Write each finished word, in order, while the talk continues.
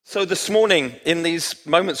So this morning, in these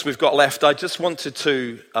moments we've got left, I just wanted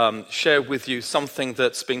to share with you something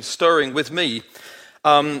that's been stirring with me.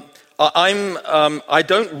 I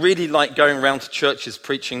don't really like going around to churches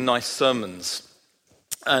preaching nice sermons.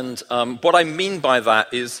 And what I mean by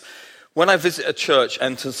that is when I visit a church,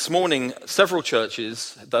 and this morning several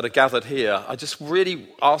churches that are gathered here, I just really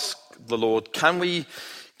ask the Lord, can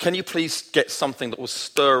you please get something that will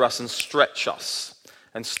stir us and stretch us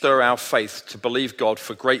and stir our faith to believe God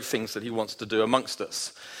for great things that he wants to do amongst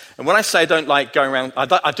us. And when I say I don't like going around,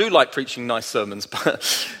 I do like preaching nice sermons,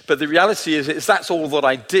 but the reality is that's all that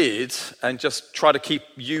I did and just try to keep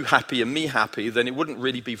you happy and me happy, then it wouldn't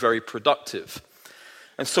really be very productive.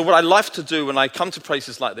 And so what I like to do when I come to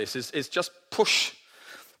places like this is just push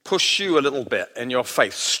you a little bit in your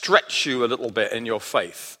faith, stretch you a little bit in your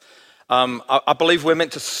faith. I believe we're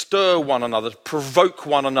meant to stir one another, provoke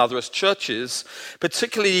one another as churches,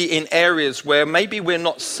 particularly in areas where maybe we're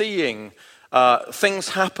not seeing things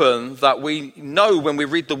happen that we know when we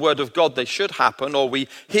read the Word of God they should happen, or we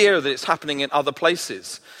hear that it's happening in other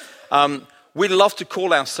places. We love to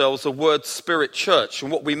call ourselves a Word Spirit church,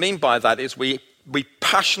 and what we mean by that is we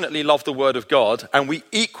passionately love the Word of God, and we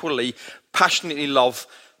equally passionately love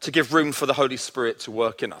to give room for the Holy Spirit to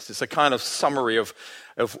work in us. It's a kind of summary of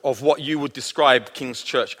what you would describe King's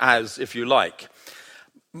Church as, if you like.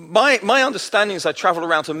 My understanding as I travel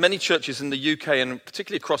around to many churches in the UK and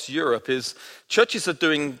particularly across Europe is churches are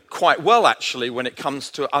doing quite well actually when it comes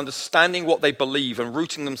to understanding what they believe and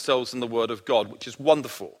rooting themselves in the Word of God, which is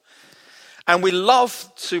wonderful. And we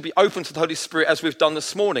love to be open to the Holy Spirit as we've done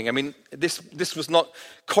this morning. I mean, this was not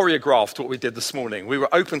choreographed what we did this morning. We were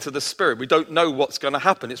open to the Spirit. We don't know what's going to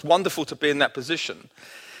happen. It's wonderful to be in that position.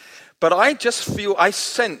 But I just feel, I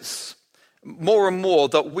sense more and more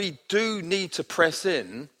that we do need to press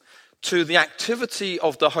in to the activity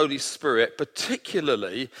of the Holy Spirit,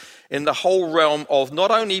 particularly in the whole realm of not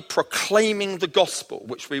only proclaiming the gospel,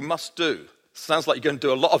 which we must do. Sounds like you're going to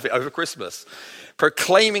do a lot of it over Christmas.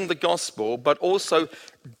 Proclaiming the gospel, but also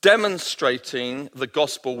demonstrating the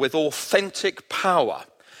gospel with authentic power.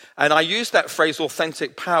 And I use that phrase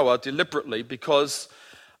authentic power deliberately because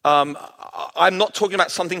I'm not talking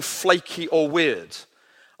about something flaky or weird.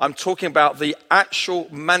 I'm talking about the actual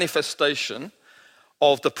manifestation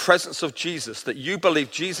of the presence of Jesus, that you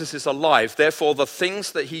believe Jesus is alive. Therefore, the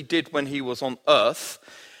things that he did when he was on earth,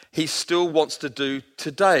 he still wants to do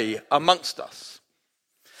today amongst us.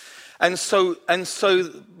 And so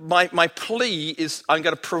my plea is I'm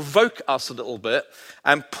going to provoke us a little bit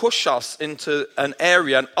and push us into an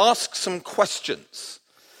area and ask some questions.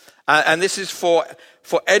 And this is for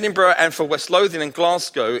Edinburgh and for West Lothian and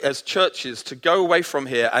Glasgow as churches to go away from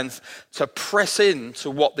here and to press into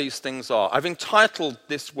what these things are. I've entitled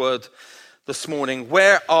this word this morning,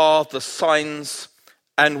 Where Are the Signs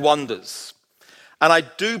and Wonders? And I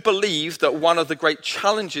do believe that one of the great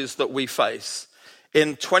challenges that we face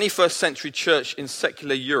in 21st century church in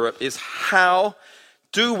secular Europe is how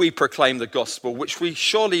do we proclaim the gospel, which we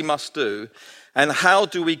surely must do, and how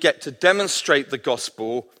do we get to demonstrate the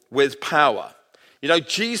gospel with power? You know,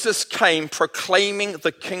 Jesus came proclaiming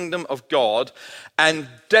the kingdom of God and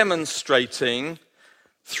demonstrating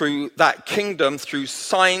through that kingdom through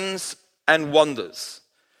signs and wonders.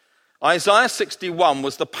 Isaiah 61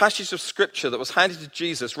 was the passage of scripture that was handed to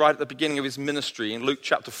Jesus right at the beginning of his ministry in Luke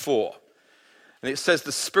chapter 4. And it says,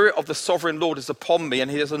 the Spirit of the Sovereign Lord is upon me, and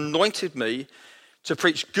he has anointed me to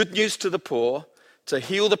preach good news to the poor, to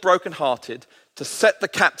heal the brokenhearted, to set the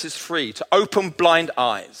captives free, to open blind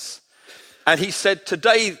eyes. And he said,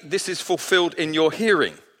 today this is fulfilled in your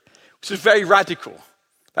hearing, which is very radical.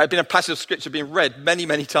 That had been a passage of scripture being read many,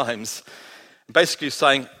 many times. Basically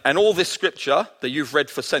saying, and all this scripture that you've read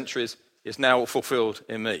for centuries is now fulfilled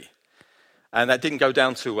in me. And that didn't go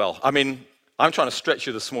down too well. I mean, I'm trying to stretch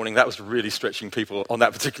you this morning. That was really stretching people on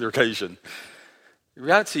that particular occasion. The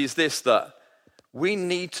reality is this, that we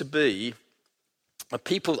need to be a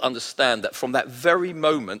people that understand that from that very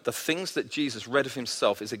moment, the things that Jesus read of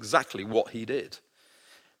himself is exactly what he did.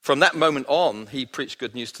 From that moment on, he preached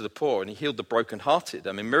good news to the poor and he healed the brokenhearted.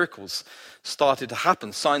 I mean, miracles started to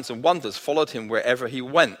happen. Signs and wonders followed him wherever he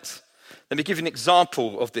went. Let me give you an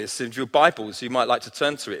example of this. In your Bibles, you might like to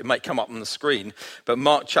turn to it. It might come up on the screen. But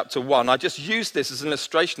Mark chapter 1, I just use this as an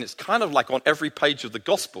illustration. It's kind of like on every page of the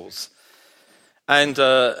Gospels. And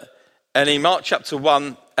in Mark chapter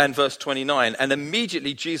 1 and verse 29, and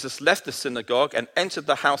immediately Jesus left the synagogue and entered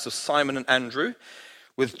the house of Simon and Andrew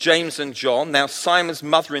with James and John. Now Simon's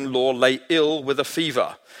mother-in-law lay ill with a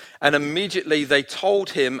fever, and immediately they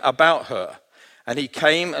told him about her. And he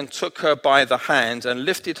came and took her by the hand and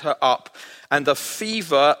lifted her up, and the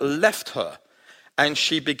fever left her. and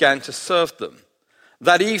she began to serve them.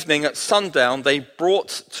 That evening at sundown, they brought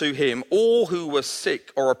to him all who were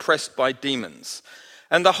sick or oppressed by demons.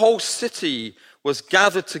 And the whole city was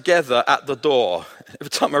gathered together at the door.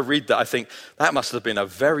 Every time I read that, I think, that must have been a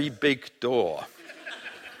very big door.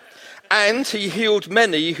 And he healed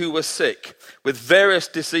many who were sick with various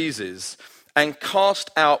diseases and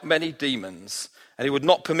cast out many demons. And he would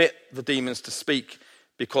not permit the demons to speak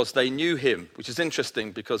because they knew him, which is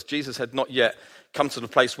interesting because Jesus had not yet come to the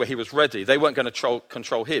place where he was ready. They weren't going to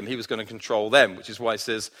control him. He was going to control them, which is why he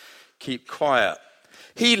says, keep quiet.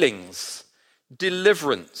 Healings,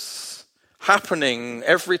 deliverance, happening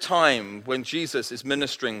every time when Jesus is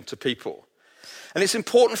ministering to people. And it's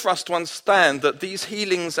important for us to understand that these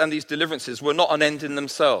healings and these deliverances were not an end in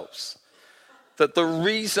themselves. That the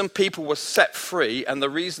reason people were set free and the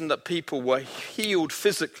reason that people were healed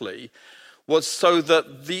physically was so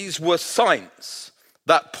that these were signs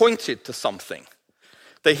that pointed to something.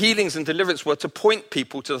 The healings and deliverance were to point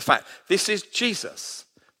people to the fact, this is Jesus,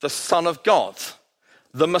 the Son of God,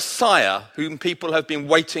 the Messiah whom people have been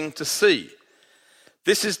waiting to see.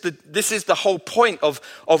 This is the whole point of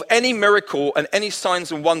any miracle and any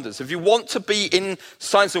signs and wonders. If you want to be in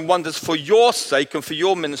signs and wonders for your sake and for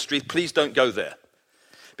your ministry, please don't go there.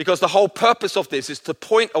 Because the whole purpose of this is to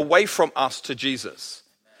point away from us to Jesus.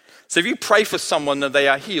 So if you pray for someone and they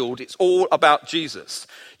are healed, it's all about Jesus.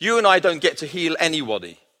 You and I don't get to heal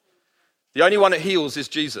anybody. The only one that heals is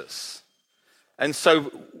Jesus. And so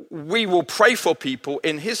we will pray for people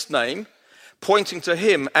in his name, pointing to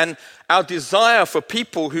him. And our desire for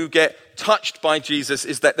people who get touched by Jesus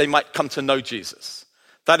is that they might come to know Jesus.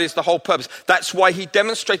 That is the whole purpose. That's why he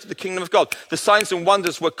demonstrated the kingdom of God. The signs and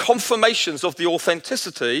wonders were confirmations of the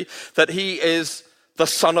authenticity that he is the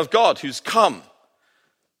Son of God who's come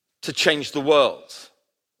to change the world,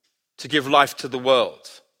 to give life to the world.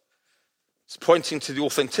 It's pointing to the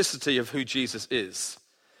authenticity of who Jesus is.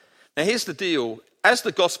 Now here's the deal. As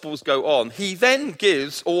the Gospels go on, he then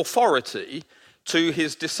gives authority to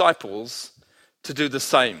his disciples to do the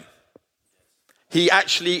same. He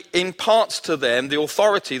actually imparts to them the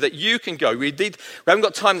authority that you can go. We haven't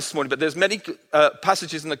got time this morning, but there's many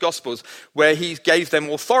passages in the Gospels where he gave them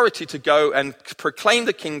authority to go and proclaim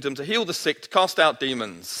the kingdom, to heal the sick, to cast out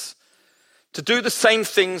demons, to do the same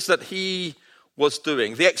things that he was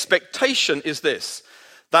doing. The expectation is this,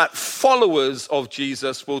 that followers of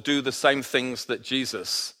Jesus will do the same things that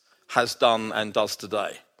Jesus has done and does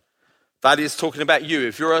today. That is talking about you.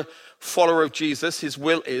 If you're a follower of Jesus, his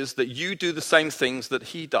will is that you do the same things that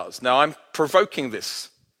he does. Now, I'm provoking this,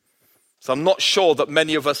 so I'm not sure that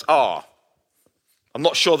many of us are. I'm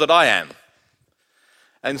not sure that I am.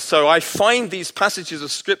 And so I find these passages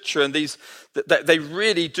of scripture and that they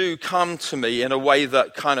really do come to me in a way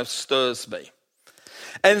that kind of stirs me.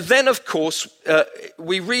 And then, of course,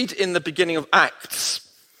 we read in the beginning of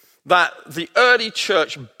Acts that the early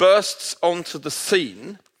church bursts onto the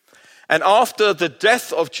scene. And after the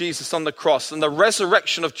death of Jesus on the cross and the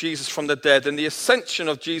resurrection of Jesus from the dead and the ascension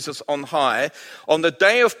of Jesus on high, on the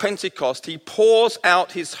day of Pentecost, he pours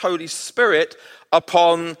out his Holy Spirit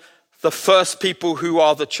upon the first people who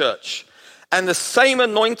are the church. And the same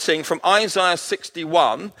anointing from Isaiah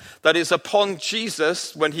 61 that is upon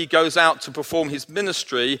Jesus when he goes out to perform his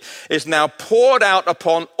ministry is now poured out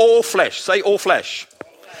upon all flesh. Say all flesh.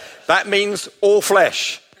 That means all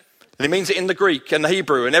flesh. And it means it in the Greek and the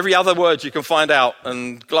Hebrew and every other word you can find out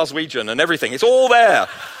and Glaswegian and everything. It's all there.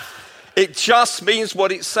 It just means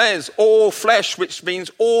what it says, all flesh, which means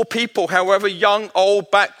all people, however young, old,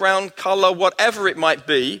 background, color, whatever it might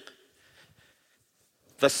be.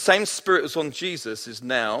 The same Spirit was on Jesus is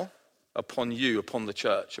now upon you, upon the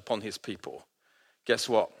church, upon his people. Guess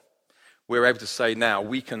what? We're able to say now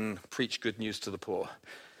we can preach good news to the poor.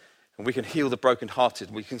 And we can heal the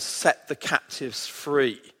brokenhearted. We can set the captives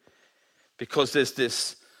free. Because there's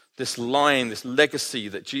this line, this legacy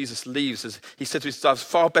that Jesus leaves. As he said to his disciples,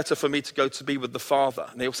 far better for me to go to be with the Father.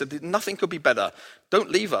 And they all said, nothing could be better. Don't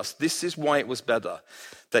leave us. This is why it was better.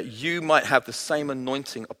 That you might have the same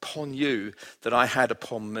anointing upon you that I had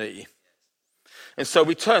upon me. And so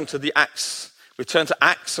we turn to Acts. We turn to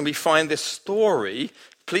Acts and we find this story.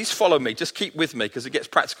 Please follow me. Just keep with me because it gets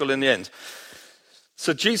practical in the end.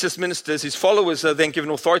 So Jesus ministers, his followers are then given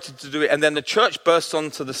authority to do it, and then the church bursts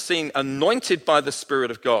onto the scene anointed by the Spirit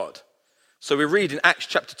of God. So we read in Acts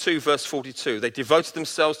chapter 2, verse 42, they devoted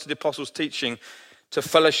themselves to the apostles' teaching, to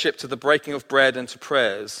fellowship, to the breaking of bread, and to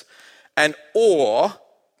prayers. And awe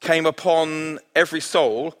came upon every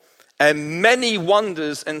soul, and many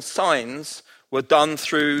wonders and signs were done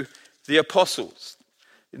through the apostles.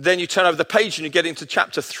 Then you turn over the page and you get into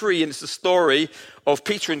chapter 3, and it's the story of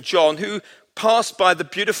Peter and John, who passed by the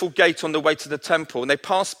beautiful gate on the way to the temple, and they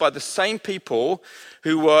passed by the same people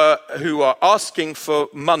who were asking for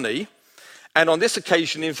money. And on this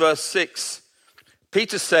occasion, in verse 6,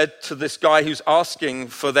 Peter said to this guy who's asking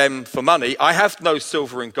for them for money, I have no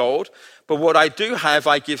silver and gold, but what I do have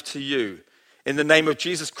I give to you. In the name of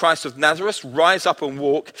Jesus Christ of Nazareth, rise up and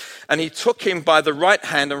walk. And he took him by the right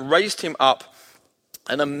hand and raised him up.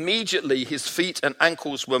 And immediately his feet and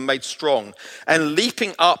ankles were made strong. And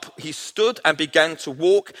leaping up, he stood and began to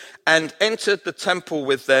walk and entered the temple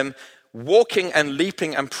with them, walking and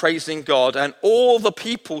leaping and praising God. And all the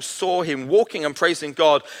people saw him walking and praising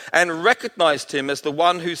God and recognized him as the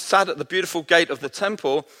one who sat at the beautiful gate of the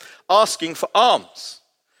temple asking for alms.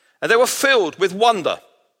 And they were filled with wonder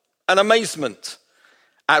and amazement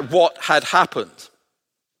at what had happened.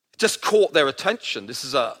 It just caught their attention.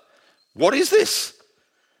 What is this?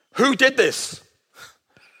 Who did this?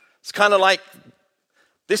 It's kind of like,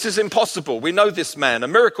 this is impossible. We know this man. A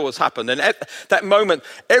miracle has happened. And at that moment,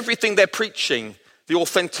 everything they're preaching, the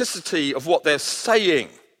authenticity of what they're saying,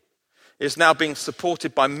 is now being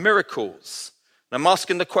supported by miracles. And I'm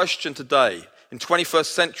asking the question today, in 21st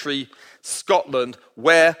century Scotland,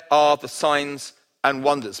 where are the signs and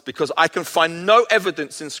wonders? Because I can find no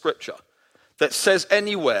evidence in Scripture that says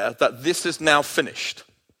anywhere that this is now finished.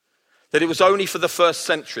 That it was only for the first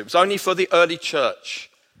century. It was only for the early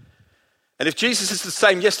church. And if Jesus is the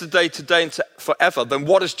same yesterday, today, and forever, then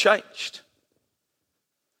what has changed?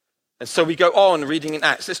 And so we go on reading in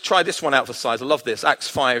Acts. Let's try this one out for size. I love this. Acts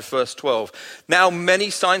 5, verse 12. Now many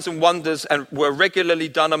signs and wonders were regularly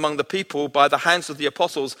done among the people by the hands of the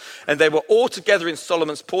apostles, and they were all together in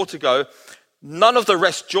Solomon's portico. None of the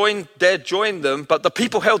rest dared join them, but the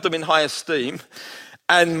people held them in high esteem.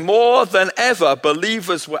 And more than ever,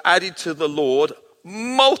 believers were added to the Lord,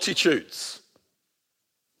 multitudes.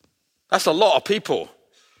 That's a lot of people.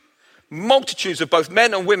 Multitudes of both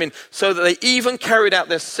men and women, so that they even carried out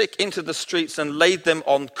their sick into the streets and laid them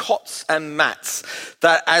on cots and mats,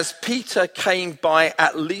 that as Peter came by,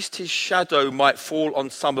 at least his shadow might fall on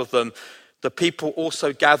some of them. The people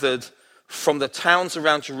also gathered from the towns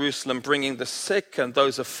around Jerusalem, bringing the sick and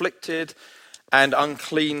those afflicted and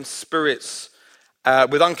unclean spirits,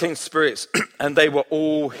 with unclean spirits, and they were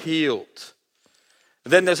all healed.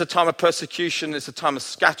 Then there's a time of persecution, there's a time of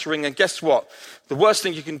scattering, and guess what? The worst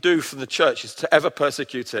thing you can do for the church is to ever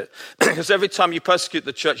persecute it. Because every time you persecute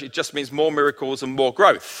the church, it just means more miracles and more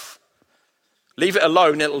growth. Leave it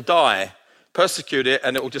alone, it'll die. Persecute it,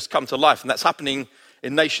 and it will just come to life. And that's happening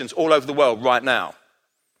in nations all over the world right now.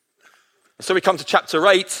 And so we come to chapter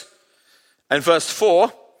 8 and verse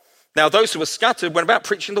 4. Now those who were scattered went about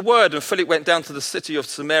preaching the word, and Philip went down to the city of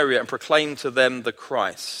Samaria and proclaimed to them the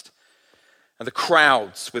Christ. And the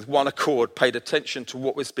crowds, with one accord, paid attention to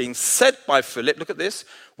what was being said by Philip. Look at this.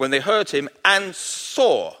 When they heard him and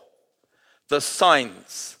saw the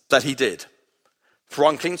signs that he did. For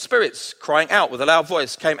unclean spirits, crying out with a loud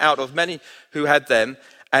voice, came out of many who had them,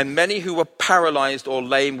 and many who were paralyzed or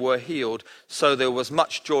lame were healed. So there was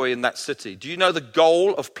much joy in that city. Do you know the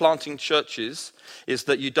goal of planting churches is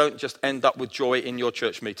that you don't just end up with joy in your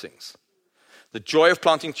church meetings? The joy of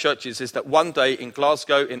planting churches is that one day in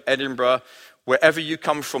Glasgow, in Edinburgh, wherever you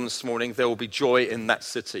come from this morning, there will be joy in that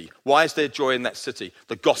city. Why is there joy in that city?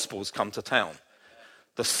 The gospel's come to town.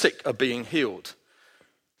 The sick are being healed.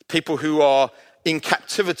 People who are in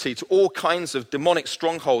captivity to all kinds of demonic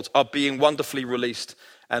strongholds are being wonderfully released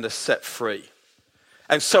and are set free.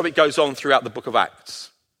 And so it goes on throughout the book of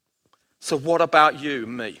Acts. So what about you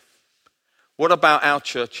and me? What about our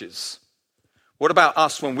churches? What about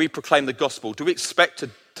us when we proclaim the gospel? Do we expect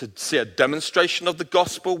to see a demonstration of the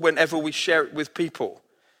gospel whenever we share it with people?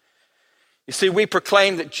 You see, we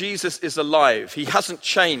proclaim that Jesus is alive. He hasn't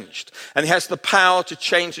changed, and he has the power to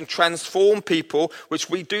change and transform people, which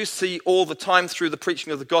we do see all the time through the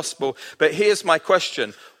preaching of the gospel. But here's my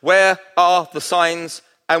question. Where are the signs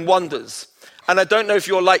and wonders? And I don't know if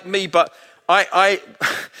you're like me, but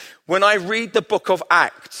when I read the book of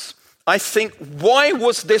Acts, I think, why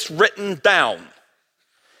was this written down?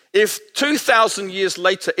 If 2,000 years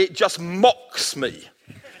later, it just mocks me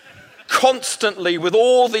constantly with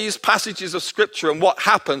all these passages of scripture and what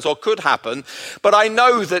happens or could happen, but I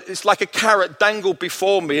know that it's like a carrot dangled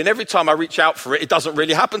before me, and every time I reach out for it, it doesn't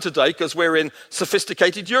really happen today because we're in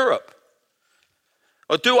sophisticated Europe.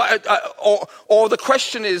 Or the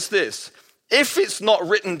question is this: if it's not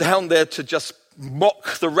written down there to just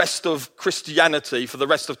mock the rest of Christianity for the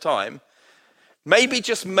rest of time, maybe,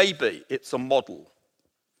 just maybe, it's a model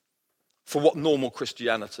for what normal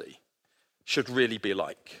Christianity should really be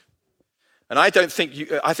like. And I think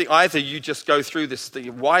either you just go through this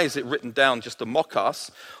thing, why is it written down just to mock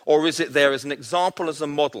us? Or is it there as an example, as a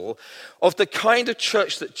model of the kind of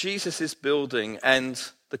church that Jesus is building and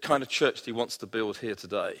the kind of church that he wants to build here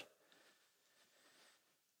today?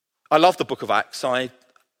 I love the book of Acts.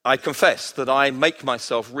 I confess that I make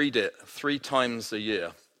myself read it 3 times a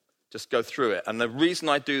year. Just go through it. And the reason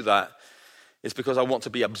I do that is because I want to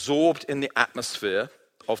be absorbed in the atmosphere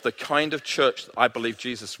of the kind of church that I believe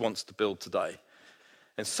Jesus wants to build today.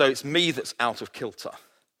 And so it's me that's out of kilter.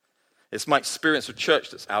 It's my experience of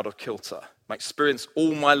church that's out of kilter. My experience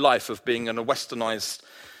all my life of being in a westernized,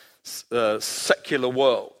 secular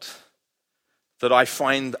world, that I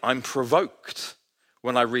find I'm provoked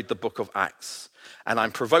when I read the book of Acts. And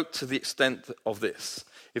I'm provoked to the extent of this.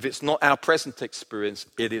 If it's not our present experience,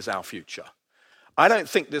 it is our future. I don't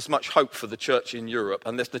think there's much hope for the church in Europe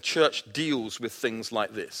unless the church deals with things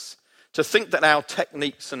like this. To think that our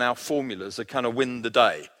techniques and our formulas are going to win the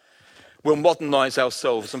day. We'll modernize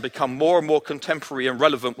ourselves and become more and more contemporary and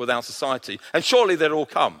relevant with our society. And surely they'll all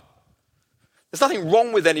come. There's nothing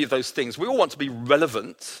wrong with any of those things. We all want to be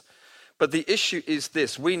relevant. But the issue is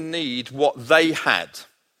this. We need what they had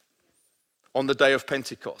on the day of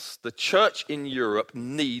Pentecost. The church in Europe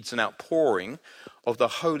needs an outpouring of the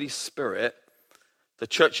Holy Spirit. The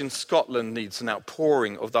church in Scotland needs an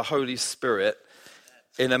outpouring of the Holy Spirit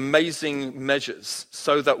in amazing measures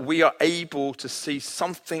so that we are able to see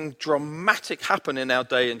something dramatic happen in our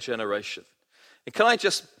day and generation. And can I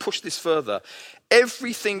just push this further?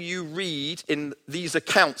 Everything you read in these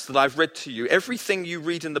accounts that I've read to you, everything you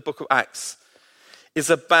read in the book of Acts is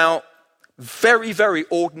about very, very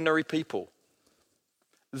ordinary people.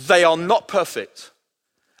 They are not perfect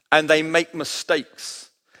and they make mistakes.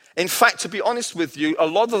 In fact, to be honest with you, a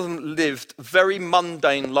lot of them lived very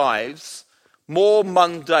mundane lives, more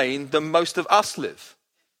mundane than most of us live.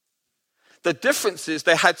 The difference is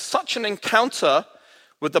they had such an encounter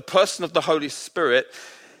with the person of the Holy Spirit,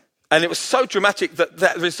 and it was so dramatic that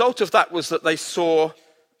the result of that was that they saw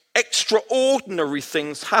extraordinary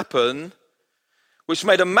things happen, which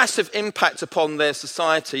made a massive impact upon their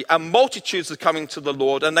society, and multitudes are coming to the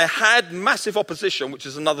Lord, and they had massive opposition, which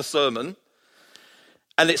is another sermon.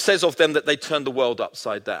 And it says of them that they turned the world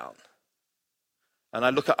upside down. And I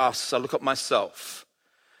look at us, I look at myself,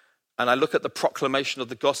 and I look at the proclamation of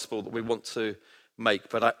the gospel that we want to make.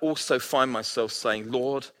 But I also find myself saying,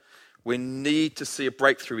 Lord, we need to see a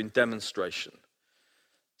breakthrough in demonstration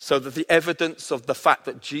so that the evidence of the fact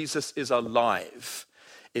that Jesus is alive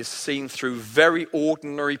is seen through very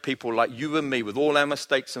ordinary people like you and me with all our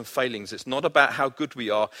mistakes and failings. It's not about how good we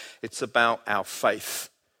are, it's about our faith.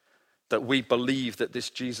 That we believe that this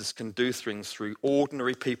Jesus can do things through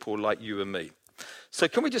ordinary people like you and me. So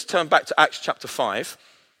can we just turn back to Acts chapter 5?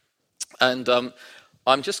 And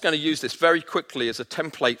I'm just going to use this very quickly as a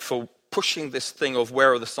template for pushing this thing of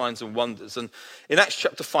where are the signs and wonders. And in Acts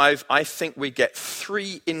chapter 5, I think we get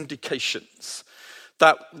 3 indications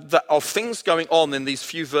that of things going on in these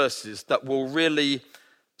few verses that will really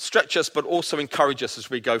stretch us but also encourage us as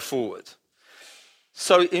we go forward.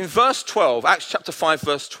 So in verse 12, Acts chapter 5,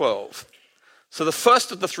 verse 12. So the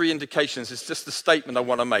first of the 3 indications is just the statement I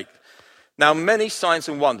want to make. Now, many signs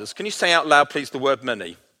and wonders. Can you say out loud, please, the word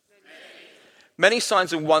many? Many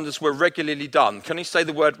signs and wonders were regularly done. Can you say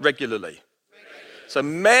the word regularly? So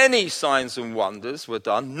many signs and wonders were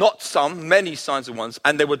done, not some, many signs and wonders,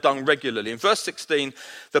 and they were done regularly. In verse 16,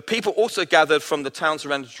 the people also gathered from the towns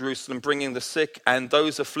around Jerusalem, bringing the sick and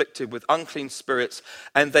those afflicted with unclean spirits,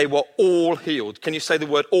 and they were all healed. Can you say the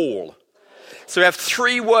word all? So we have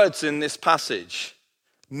 3 words in this passage: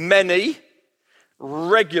 many,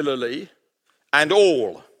 regularly, and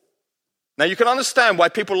all. Now you can understand why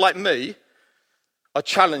people like me are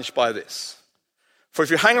challenged by this. For if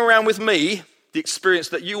you hang around with me, the experience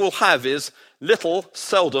that you will have is little,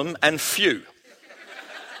 seldom, and few.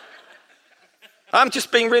 I'm just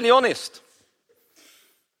being really honest.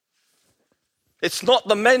 It's not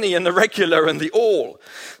the many and the regular and the all.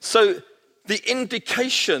 So the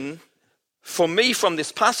indication for me from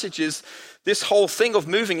this passage is this whole thing of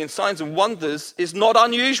moving in signs and wonders is not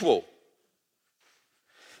unusual.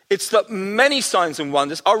 It's that many signs and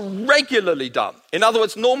wonders are regularly done. In other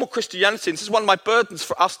words, normal Christianity, and this is one of my burdens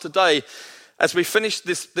for us today, as we finish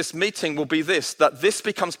this meeting, will be this, that this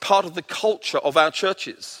becomes part of the culture of our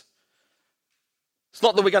churches. It's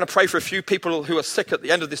not that we're going to pray for a few people who are sick at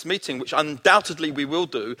the end of this meeting, which undoubtedly we will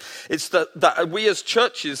do. It's that we as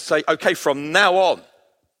churches say, okay, from now on,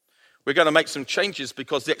 we're going to make some changes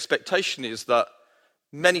because the expectation is that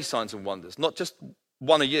many signs and wonders, not just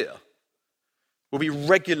one a year, will be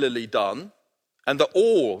regularly done, and that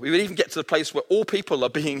we would even get to the place where all people are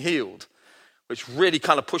being healed. which really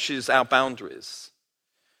kind of pushes our boundaries.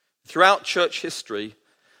 Throughout church history,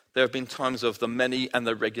 there have been times of the many and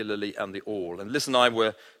the regularly and the all. And Liz and I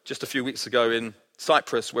were just a few weeks ago in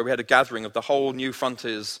Cyprus, where we had a gathering of the whole New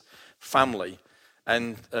Frontiers family.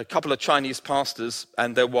 And a couple of Chinese pastors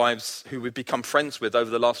and their wives, who we've become friends with over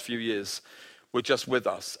the last few years, were just with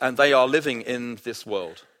us. And they are living in this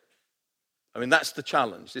world. I mean, that's the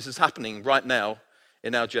challenge. This is happening right now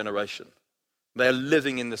in our generation. They're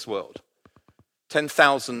living in this world.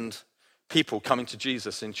 10,000 people coming to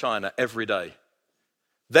Jesus in China every day.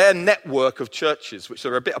 Their network of churches, which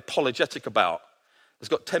they're a bit apologetic about, has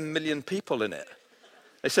got 10 million people in it.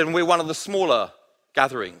 They said, we're one of the smaller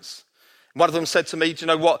gatherings. One of them said to me, do you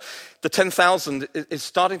know what? The 10,000 is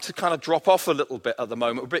starting to kind of drop off a little bit at the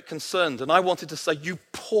moment. We're a bit concerned. And I wanted to say, you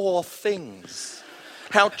poor things.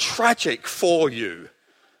 How tragic for you.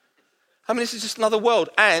 I mean, this is just another world.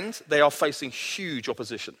 And they are facing huge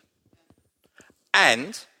opposition.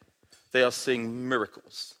 And they are seeing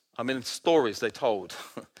miracles. I mean, stories they told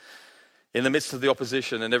in the midst of the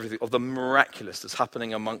opposition and everything, of the miraculous that's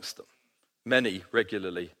happening amongst them. Many,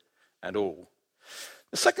 regularly, and all.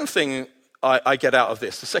 The second thing I get out of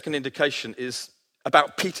this, the second indication, is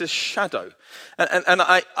about Peter's shadow. And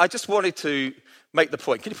I just wanted to make the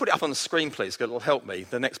point. Can you put it up on the screen, please? It'll help me,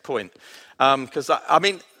 the next point. Because, I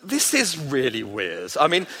mean, this is really weird. I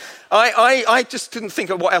mean, I just didn't think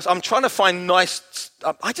of what else. I'm trying to find nice...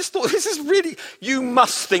 I just thought, this is really... You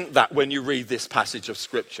must think that when you read this passage of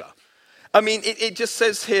Scripture. I mean, it just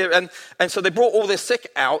says here, and so they brought all their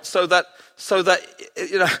sick out so that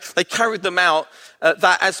you know, they carried them out,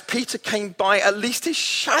 that as Peter came by, at least his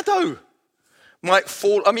shadow might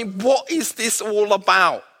fall. I mean, what is this all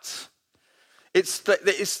about?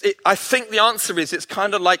 I think the answer is, it's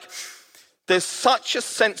kind of like there's such a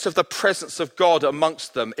sense of the presence of God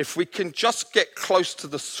amongst them. If we can just get close to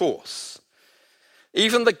the source,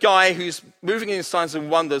 even the guy who's moving in signs and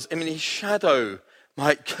wonders, I mean, his shadow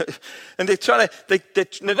might go, and they're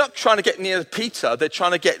not trying to get near Peter, they're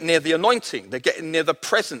trying to get near the anointing, they're getting near the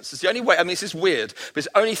presence. It's the only way. I mean, this is weird, but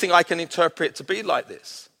it's the only thing I can interpret it to be like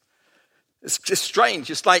this. It's just strange.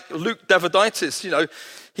 It's like Luke Daviditis, you know,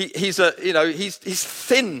 he's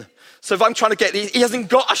thin. So if I'm trying to get, he hasn't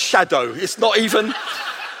got a shadow. It's not even,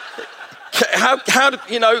 how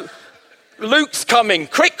you know, Luke's coming,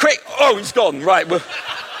 quick, oh, he's gone, right.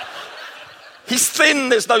 He's thin,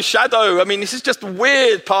 there's no shadow. I mean, this is just a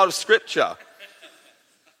weird part of Scripture.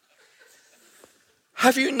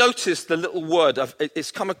 Have you noticed the little word, it's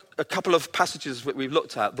come a couple of passages that we've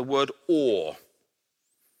looked at, the word awe.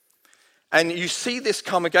 And you see this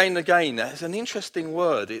come again and again. It's an interesting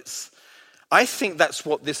word. I think that's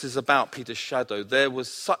what this is about, Peter's shadow. There was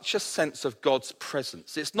such a sense of God's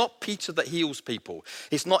presence. It's not Peter that heals people.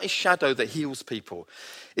 It's not his shadow that heals people.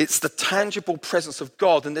 It's the tangible presence of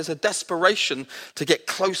God, and there's a desperation to get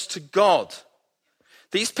close to God.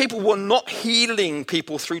 These people were not healing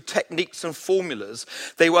people through techniques and formulas.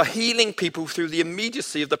 They were healing people through the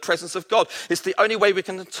immediacy of the presence of God. It's the only way we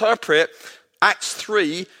can interpret Acts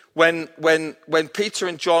 3 when Peter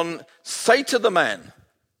and John say to the man,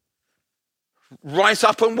 rise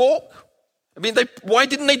up and walk. I mean, why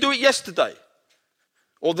didn't they do it yesterday?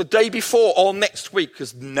 Or the day before, or next week?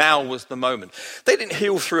 Because now was the moment. They didn't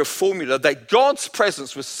heal through a formula. God's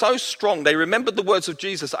presence was so strong. They remembered the words of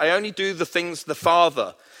Jesus, I only do the things the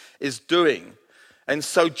Father is doing. And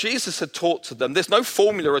so Jesus had taught to them, there's no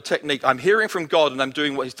formula or technique. I'm hearing from God and I'm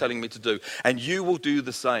doing what he's telling me to do. And you will do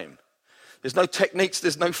the same. There's no techniques,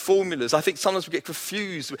 there's no formulas. I think sometimes we get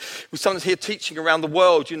confused. We sometimes hear teaching around the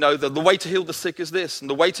world, you know, the way to heal the sick is this, and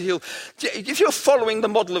the way to heal. If you're following the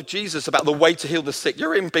model of Jesus about the way to heal the sick,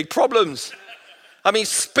 you're in big problems. I mean,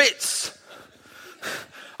 spits.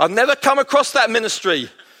 I've never come across that ministry.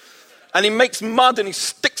 And he makes mud and he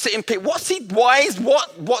sticks it in people. What's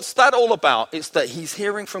that all about? It's that he's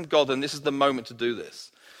hearing from God and this is the moment to do this.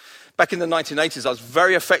 Back in the 1980s, I was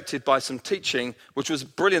very affected by some teaching, which was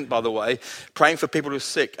brilliant, by the way, praying for people who are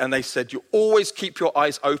sick. And they said, you always keep your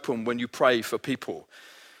eyes open when you pray for people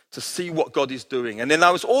to see what God is doing. And then I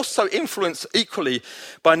was also influenced equally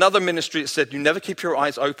by another ministry that said, you never keep your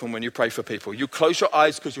eyes open when you pray for people. You close your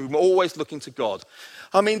eyes because you're always looking to God.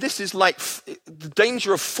 I mean, this is like the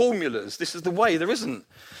danger of formulas. This is the way. There isn't.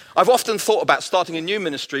 I've often thought about starting a new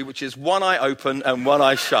ministry, which is one eye open and one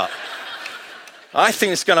eye shut. I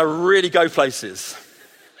think it's going to really go places.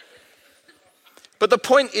 But the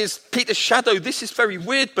point is, Peter's shadow, this is very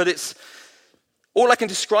weird, but it's, all I can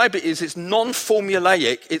describe it is it's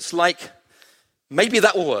non-formulaic. It's like, maybe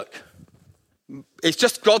that will work. It's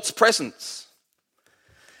just God's presence.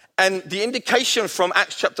 And the indication from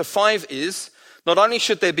Acts chapter 5 is Not only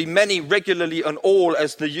should there be many regularly and all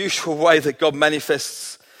as the usual way that God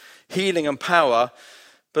manifests healing and power,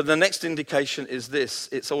 but the next indication is this: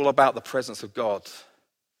 it's all about the presence of God.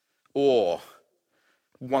 Awe,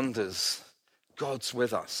 wonders, God's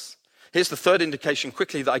with us. Here's the third indication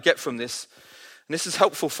quickly that I get from this, and this is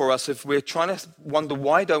helpful for us if we're trying to wonder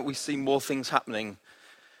why don't we see more things happening.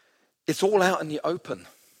 It's all out in the open.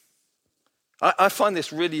 I find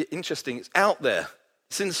this really interesting. It's out there.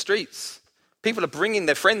 It's in the streets. People are bringing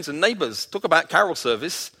their friends and neighbors. Talk about carol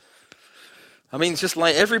service. I mean, it's just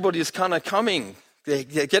like everybody is kind of coming. They're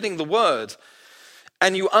getting the word.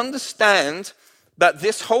 And you understand that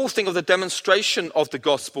this whole thing of the demonstration of the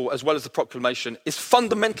gospel as well as the proclamation is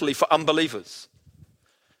fundamentally for unbelievers.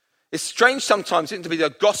 It's strange sometimes to be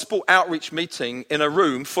a gospel outreach meeting in a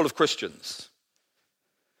room full of Christians.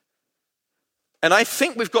 And I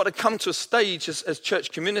think we've got to come to a stage as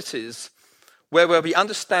church communities where we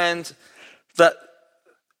understand that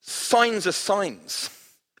signs are signs.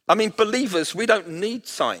 I mean, believers, we don't need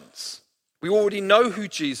signs. We already know who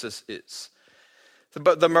Jesus is.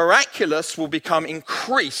 But the miraculous will become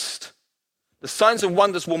increased. The signs and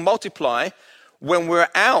wonders will multiply when we're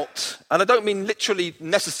out. And I don't mean literally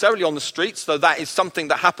necessarily on the streets, though that is something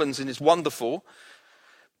that happens and is wonderful.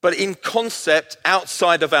 But in concept,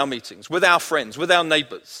 outside of our meetings, with our friends, with our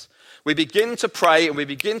neighbors. We begin to pray and we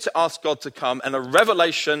begin to ask God to come, and a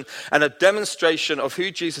revelation and a demonstration of who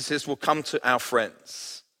Jesus is will come to our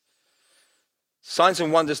friends. Signs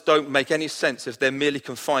and wonders don't make any sense if they're merely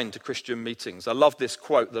confined to Christian meetings. I love this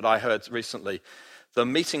quote that I heard recently. The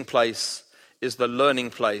meeting place is the learning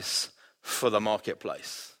place for the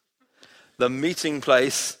marketplace. The meeting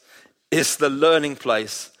place is the learning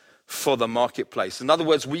place for the marketplace. In other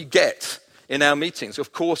words, we get in our meetings.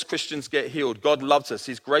 Of course, Christians get healed. God loves us.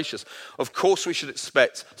 He's gracious. Of course, we should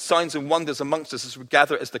expect signs and wonders amongst us as we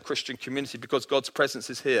gather as the Christian community because God's presence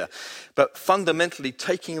is here. But fundamentally,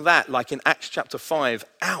 taking that, like in Acts chapter 5,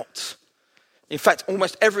 out. In fact,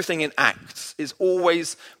 almost everything in Acts is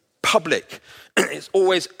always public. It's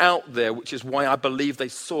always out there, which is why I believe they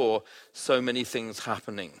saw so many things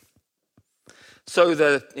happening. So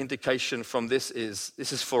the indication from this is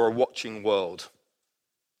for a watching world.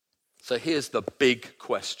 So here's the big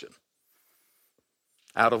question.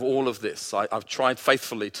 Out of all of this, I've tried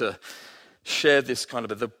faithfully to share this kind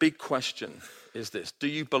of, the big question is this: do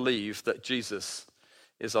you believe that Jesus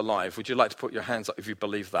is alive? Would you like to put your hands up if you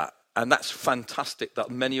believe that? And that's fantastic that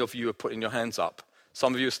many of you are putting your hands up.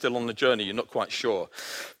 Some of you are still on the journey, you're not quite sure.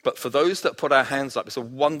 But for those that put our hands up, it's a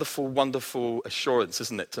wonderful, wonderful assurance,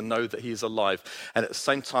 isn't it, to know that he is alive. And at the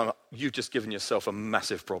same time, you've just given yourself a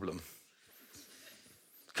massive problem.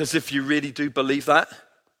 Because if you really do believe that,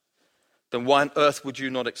 then why on earth would you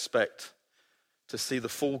not expect to see the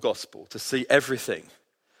full gospel, to see everything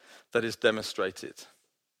that is demonstrated,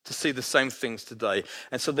 to see the same things today?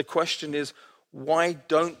 And so the question is, why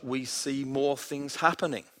don't we see more things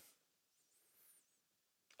happening?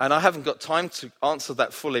 And I haven't got time to answer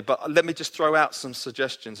that fully, but let me just throw out some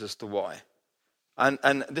suggestions as to why.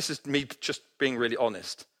 And this is me just being really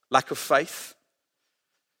honest. Lack of faith.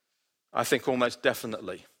 I think almost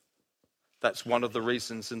definitely that's one of the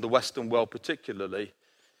reasons in the Western world particularly.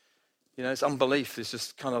 You know, it's unbelief. It's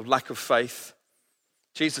just kind of lack of faith.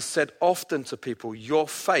 Jesus said often to people, your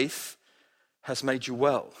faith has made you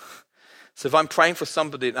well. So if I'm praying for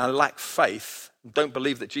somebody and I lack faith, don't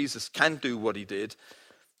believe that Jesus can do what he did,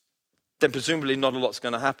 then presumably not a lot's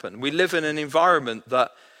going to happen. We live in an environment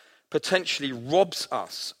that potentially robs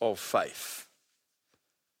us of faith.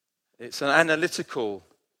 It's an analytical,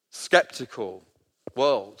 skeptical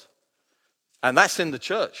world. And that's in the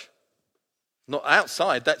church. Not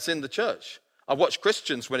outside, that's in the church. I watch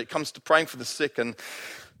Christians when it comes to praying for the sick and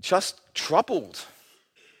just troubled.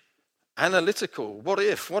 Analytical. What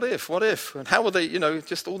if? And how are they,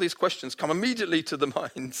 just all these questions come immediately to the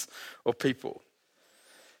minds of people.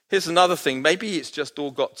 Here's another thing. Maybe it's just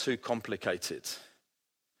all got too complicated.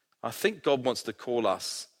 I think God wants to call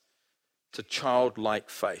us to childlike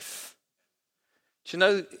faith. Do you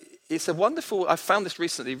know, it's a wonderful, I found this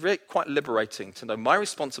recently, really quite liberating to know my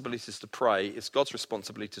responsibility is to pray, it's God's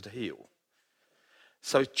responsibility to heal.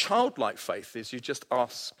 So childlike faith is you just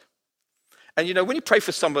ask. And when you pray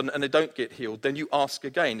for someone and they don't get healed, then you ask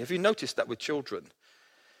again. Have you noticed that with children?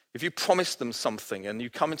 If you promise them something and you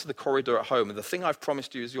come into the corridor at home and the thing I've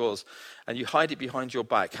promised you is yours and you hide it behind your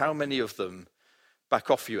back, how many of them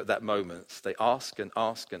back off you at that moment? They ask and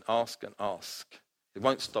ask and ask and ask. They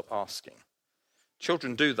won't stop asking.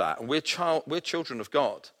 Children do that, and we're children of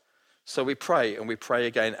God. So we pray and we pray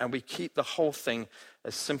again, and we keep the whole thing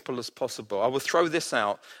as simple as possible. I will throw this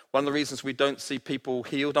out. One of the reasons we don't see people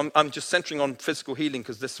healed, I'm just centering on physical healing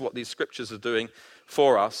because this is what these scriptures are doing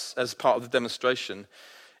for us as part of the demonstration,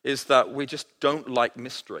 is that we just don't like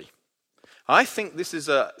mystery. I think this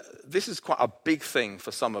is quite a big thing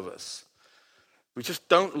for some of us. We just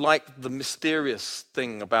don't like the mysterious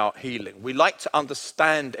thing about healing. We like to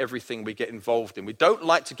understand everything we get involved in. We don't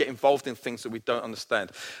like to get involved in things that we don't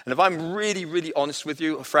understand. And if I'm really, really honest with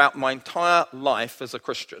you, throughout my entire life as a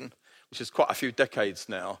Christian, which is quite a few decades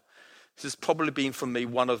now, this has probably been for me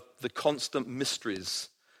one of the constant mysteries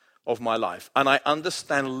of my life. And I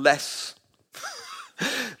understand less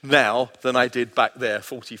now than I did back there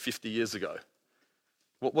 40, 50 years ago.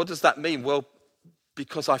 What does that mean? Well,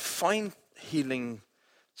 because I find healing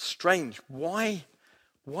strange. Why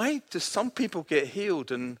do some people get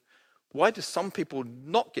healed and why do some people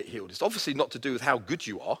not get healed? It's obviously not to do with how good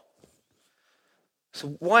you are.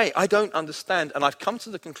 So why? I don't understand, and I've come to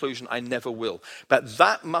the conclusion I never will. But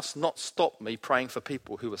that must not stop me praying for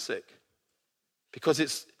people who are sick. Because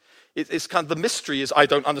it's kind of the mystery is I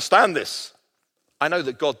don't understand this. I know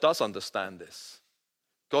that God does understand this.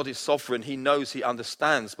 God is sovereign. He knows, he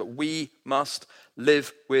understands, but we must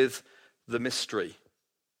live with the mystery.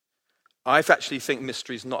 I actually think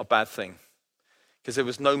mystery is not a bad thing. Because there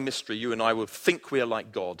was no mystery, you and I would think we are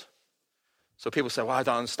like God. So people say, well, I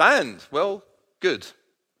don't understand. Well, good.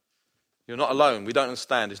 You're not alone. We don't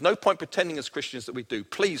understand. There's no point pretending as Christians that we do.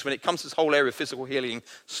 Please, when it comes to this whole area of physical healing,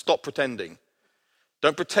 stop pretending.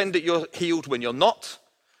 Don't pretend that you're healed when you're not.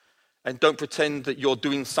 And don't pretend that you're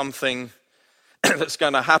doing something that's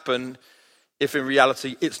going to happen if in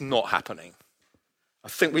reality it's not happening. I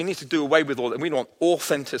think we need to do away with all that. We want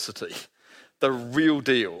authenticity, the real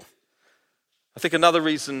deal. I think another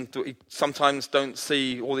reason that we sometimes don't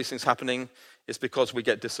see all these things happening is because we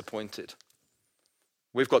get disappointed.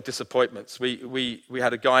 We've got disappointments. We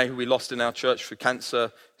had a guy who we lost in our church for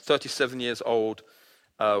cancer, 37 years old,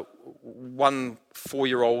 1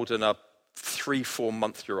 4-year-old and a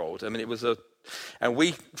 3-4-month-year-old. I mean, and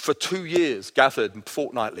we, for 2 years, gathered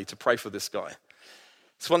fortnightly to pray for this guy.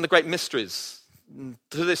 It's one of the great mysteries.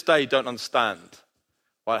 To this day, don't understand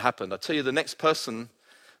why it happened. I tell you, the next person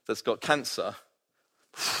that's got cancer,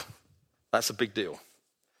 that's a big deal.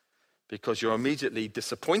 Because you're immediately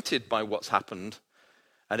disappointed by what's happened,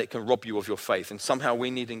 and it can rob you of your faith. And somehow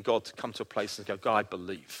we need in God to come to a place and go, God, I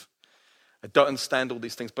believe. I don't understand all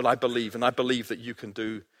these things, but I believe, and I believe that you can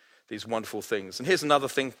do these wonderful things. And here's another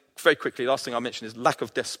thing, very quickly, last thing I mentioned is lack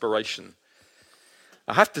of desperation.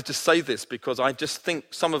 I have to just say this because I just think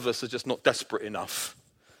some of us are just not desperate enough.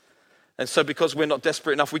 And so because we're not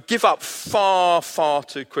desperate enough, we give up far, far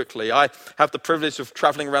too quickly. I have the privilege of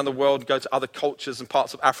traveling around the world and go to other cultures and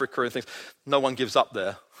parts of Africa and things. No one gives up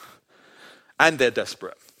there. And they're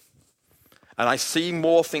desperate. And I see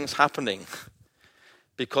more things happening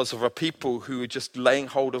because of our people who are just laying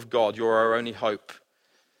hold of God. You're our only hope.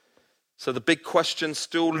 So the big question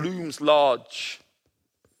still looms large.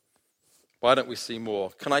 Why don't we see more?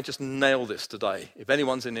 Can I just nail this today? If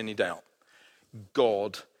anyone's in any doubt,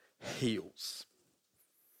 God heals.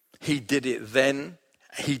 He did it then,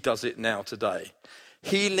 he does it now today.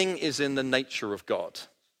 Healing is in the nature of God.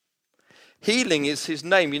 Healing is his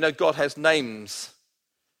name. You know, God has names.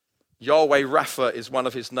 Yahweh Rapha is one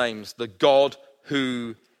of his names, the God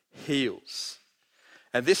who heals.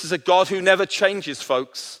 And this is a God who never changes,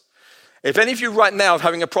 folks. If any of you right now are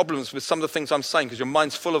having a problem with some of the things I'm saying because your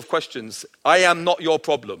mind's full of questions, I am not your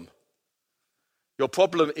problem. Your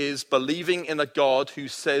problem is believing in a God who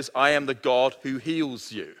says, I am the God who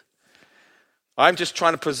heals you. I'm just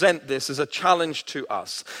trying to present this as a challenge to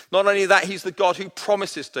us. Not only that, he's the God who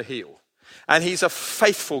promises to heal. And he's a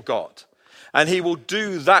faithful God. And he will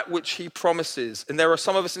do that which he promises. And there are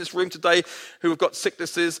some of us in this room today who have got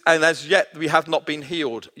sicknesses, and as yet we have not been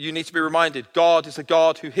healed. You need to be reminded, God is a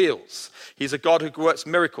God who heals. He's a God who works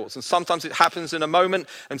miracles. And sometimes it happens in a moment,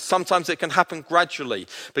 and sometimes it can happen gradually.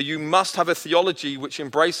 But you must have a theology which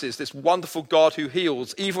embraces this wonderful God who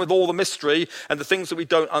heals, even with all the mystery and the things that we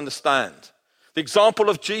don't understand. The example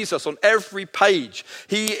of Jesus on every page.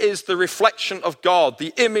 He is the reflection of God,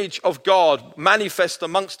 the image of God manifest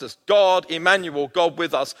amongst us. God, Emmanuel, God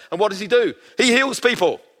with us. And what does he do? He heals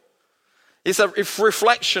people. It's a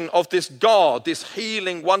reflection of this God, this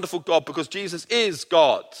healing, wonderful God, because Jesus is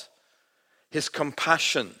God. His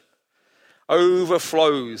compassion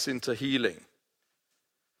overflows into healing.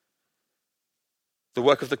 The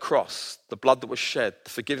work of the cross, the blood that was shed,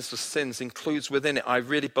 the forgiveness of sins includes within it, I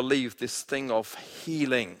really believe, this thing of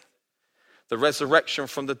healing. The resurrection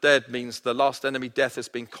from the dead means the last enemy, death, has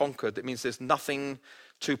been conquered. It means there's nothing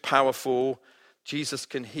too powerful. Jesus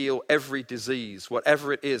can heal every disease,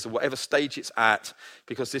 whatever it is, or whatever stage it's at,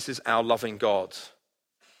 because this is our loving God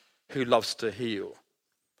who loves to heal,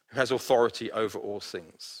 who has authority over all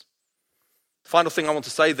things. The final thing I want to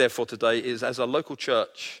say, therefore, today is, as a local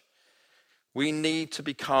church, we need to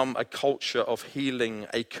become a culture of healing,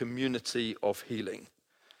 a community of healing,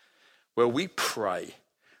 where we pray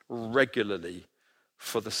regularly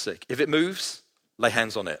for the sick. If it moves, lay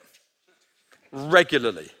hands on it.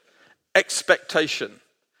 Regularly. Expectation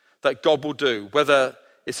that God will do, whether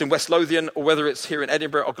it's in West Lothian or whether it's here in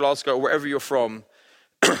Edinburgh or Glasgow or wherever you're from.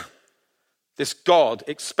 This God,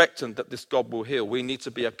 expectant that this God will heal. We need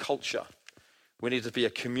to be a culture. We need to be a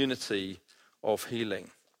community of healing.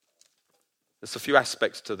 There's a few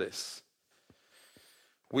aspects to this.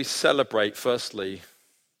 We celebrate, firstly,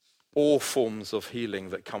 all forms of healing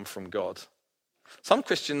that come from God. Some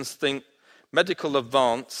Christians think medical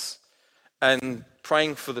advance and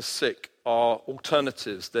praying for the sick are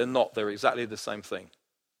alternatives. They're not. They're exactly the same thing.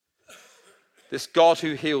 This God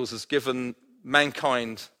who heals has given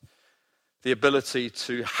mankind the ability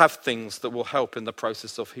to have things that will help in the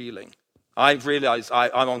process of healing. I realize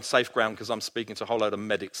I'm on safe ground because I'm speaking to a whole load of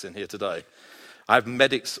medics in here today. I have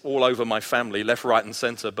medics all over my family, left, right, and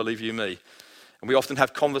center, believe you me. And we often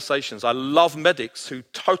have conversations. I love medics who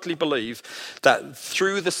totally believe that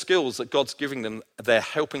through the skills that God's giving them, they're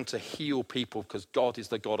helping to heal people because God is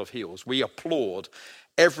the God of heals. We applaud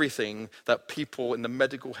everything that people in the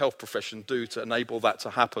medical health profession do to enable that to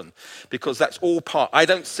happen, because that's all part. I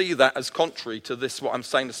don't see that as contrary to this, what I'm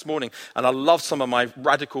saying this morning. And I love some of my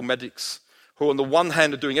radical medics who on the one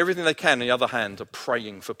hand are doing everything they can, on the other hand are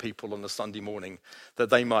praying for people on the Sunday morning that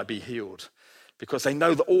they might be healed, because they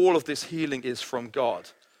know that all of this healing is from God.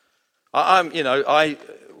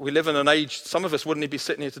 We live in an age, some of us wouldn't be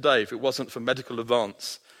sitting here today if it wasn't for medical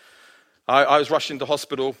advance. I was rushed into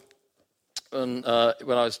hospital when I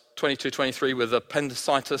was 22, 23 with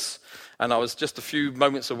appendicitis, and I was just a few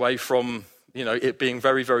moments away from it being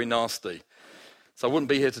very, very nasty. So I wouldn't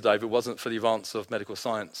be here today if it wasn't for the advance of medical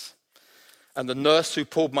science. And the nurse who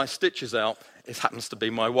pulled my stitches out, it happens to be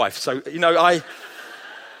my wife. So,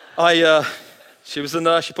 she was the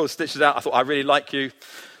nurse, she pulled the stitches out. I thought, I really like you.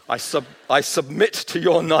 I submit to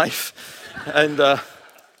your knife, and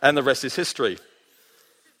the rest is history.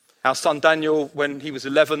 Our son Daniel, when he was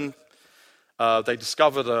 11, they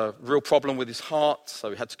discovered a real problem with his heart, so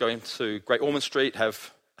he had to go into Great Ormond Street,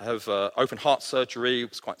 have open heart surgery. It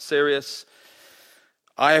was quite serious.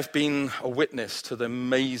 I have been a witness to the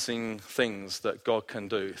amazing things that God can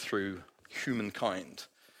do through humankind,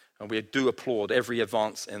 and we do applaud every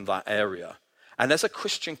advance in that area. And as a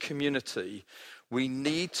Christian community, we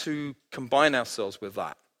need to combine ourselves with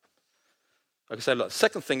that. Like I said, look, the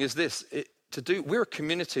second thing is this. We're a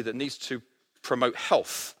community that needs to promote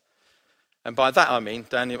health. And by that I mean,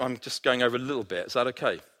 Daniel, I'm just going over a little bit. Is that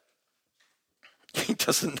okay? He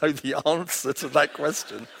doesn't know the answer to that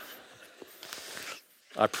question.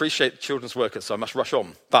 I appreciate the children's workers, so I must rush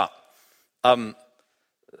on. But, the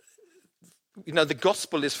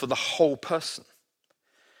gospel is for the whole person,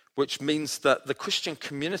 which means that the Christian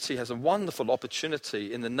community has a wonderful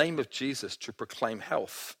opportunity in the name of Jesus to proclaim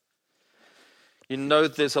health.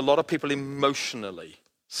 There's a lot of people emotionally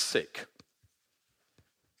sick.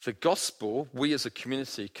 The gospel, we as a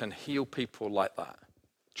community can heal people like that,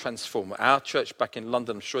 transform. Our church back in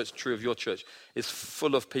London, I'm sure it's true of your church, is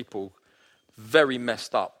full of people very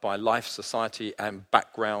messed up by life, society, and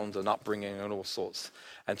background and upbringing and all sorts.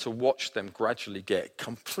 And to watch them gradually get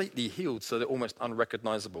completely healed so they're almost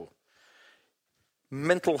unrecognizable.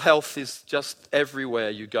 Mental health is just everywhere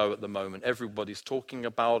you go at the moment. Everybody's talking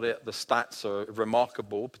about it. The stats are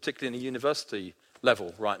remarkable, particularly in the university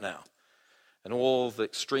level right now. And all the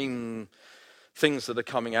extreme things that are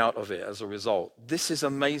coming out of it as a result. This is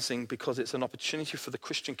amazing because it's an opportunity for the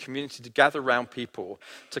Christian community to gather around people,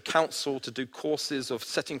 to counsel, to do courses of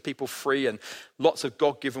setting people free, and lots of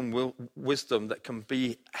God-given wisdom that can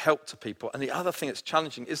be help to people. And the other thing that's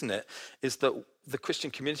challenging, isn't it, is that the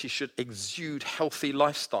Christian community should exude healthy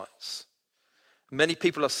lifestyles. Many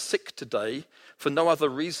people are sick today for no other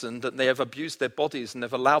reason than they have abused their bodies and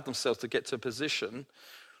they've allowed themselves to get to a position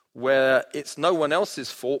where it's no one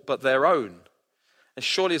else's fault but their own. And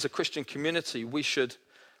surely as a Christian community, we should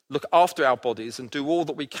look after our bodies and do all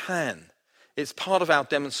that we can. It's part of our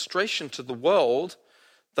demonstration to the world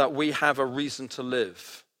that we have a reason to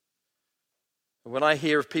live. When I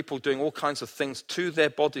hear of people doing all kinds of things to their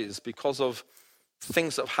bodies because of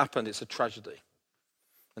things that have happened, it's a tragedy.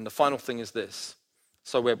 And the final thing is this.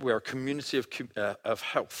 So we're a community of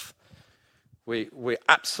health. We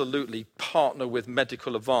absolutely partner with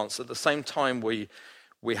medical advance. At the same time, we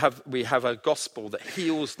We have a gospel that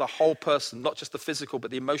heals the whole person, not just the physical,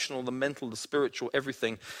 but the emotional, the mental, the spiritual,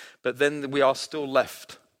 everything. But then we are still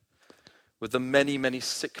left with the many, many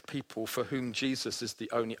sick people for whom Jesus is the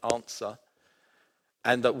only answer.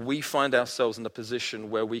 And that we find ourselves in a position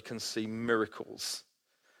where we can see miracles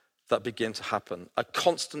that begin to happen. A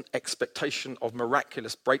constant expectation of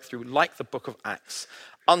miraculous breakthrough, like the book of Acts.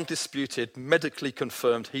 Undisputed, medically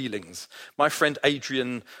confirmed healings. My friend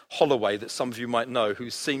Adrian Holloway, that some of you might know,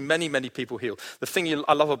 who's seen many, many people healed. The thing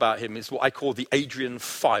I love about him is what I call the Adrian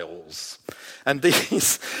files. And he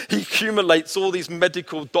accumulates all these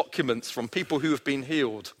medical documents from people who have been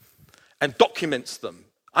healed and documents them.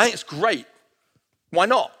 I think it's great. Why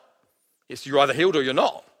not? You're either healed or you're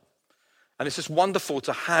not. And it's just wonderful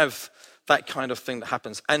to have that kind of thing that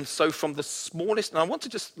happens. And so from the smallest, and I want to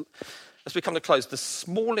just, as we come to close, the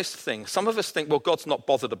smallest thing, some of us think, well, God's not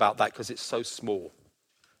bothered about that because it's so small.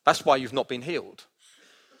 That's why you've not been healed.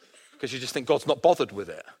 Because you just think God's not bothered with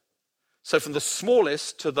it. So from the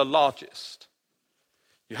smallest to the largest,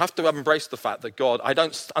 you have to embrace the fact that God, I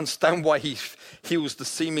don't understand why he heals the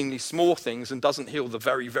seemingly small things and doesn't heal the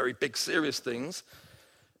very, very big, serious things.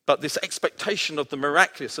 But this expectation of the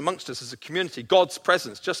miraculous amongst us as a community, God's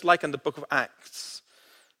presence, just like in the book of Acts,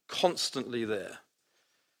 constantly there.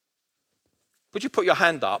 Would you put your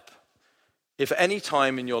hand up if at any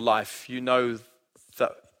time in your life you know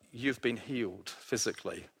that you've been healed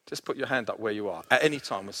physically? Just put your hand up where you are at any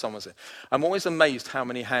time when someone's in. I'm always amazed how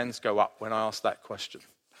many hands go up when I ask that question.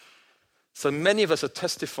 So many of us are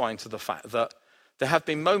testifying to the fact that there have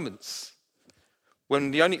been moments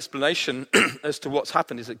when the only explanation as to what's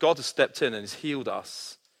happened is that God has stepped in and has healed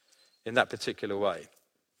us in that particular way.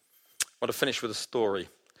 I want to finish with a story,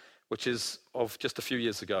 which is of just a few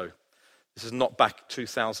years ago. This is not back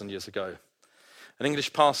 2,000 years ago. An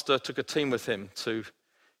English pastor took a team with him to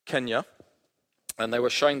Kenya, and they were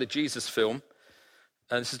showing the Jesus film.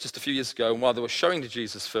 And this is just a few years ago, and while they were showing the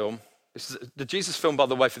Jesus film, the Jesus film, by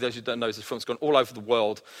the way, for those who don't know, this film's gone all over the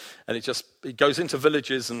world, and it goes into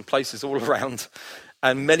villages and places all around,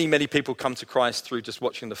 and many, many people come to Christ through just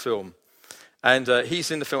watching the film. And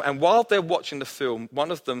he's in the film, and while they're watching the film,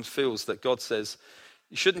 one of them feels that God says,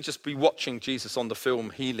 you shouldn't just be watching Jesus on the film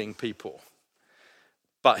healing people,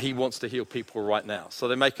 but he wants to heal people right now. So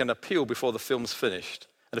they make an appeal before the film's finished,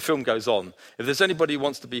 and the film goes on. If there's anybody who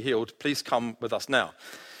wants to be healed, please come with us now.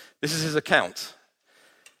 This is his account.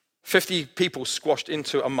 50 people squashed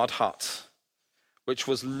into a mud hut, which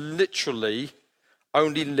was literally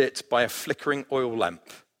only lit by a flickering oil lamp.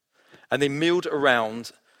 And they milled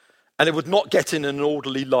around, and they would not get in an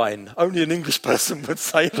orderly line. Only an English person would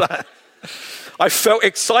say that. I felt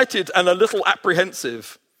excited and a little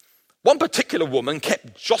apprehensive. One particular woman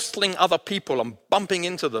kept jostling other people and bumping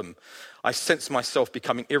into them. I sensed myself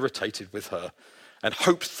becoming irritated with her and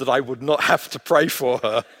hoped that I would not have to pray for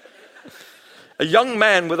her. A young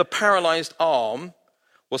man with a paralyzed arm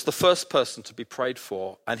was the first person to be prayed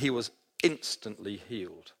for, and he was instantly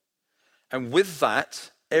healed. And with that,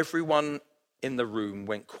 everyone in the room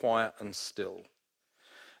went quiet and still.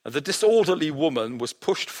 And the disorderly woman was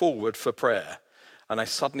pushed forward for prayer, and I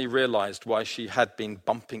suddenly realized why she had been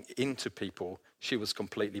bumping into people. She was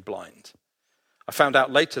completely blind. I found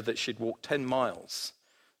out later that she'd walked 10 miles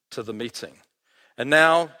to the meeting, and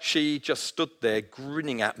now she just stood there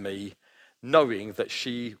grinning at me, knowing that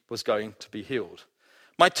she was going to be healed.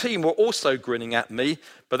 My team were also grinning at me,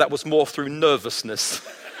 but that was more through nervousness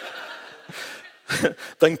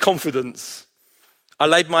than confidence. I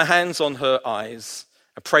laid my hands on her eyes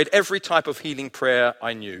and prayed every type of healing prayer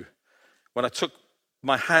I knew. When I took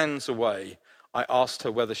my hands away, I asked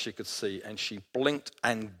her whether she could see, and she blinked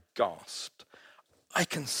and gasped, "I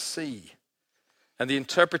can see." And the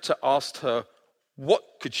interpreter asked her,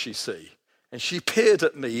 what could she see? And she peered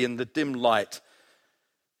at me in the dim light.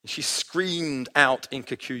 She screamed out in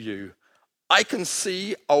Kikuyu, "I can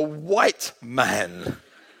see a white man."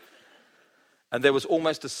 And there was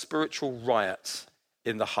almost a spiritual riot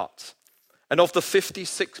in the hut. And of the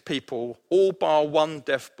 56 people, all bar one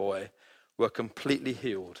deaf boy were completely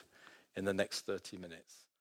healed in the next 30 minutes.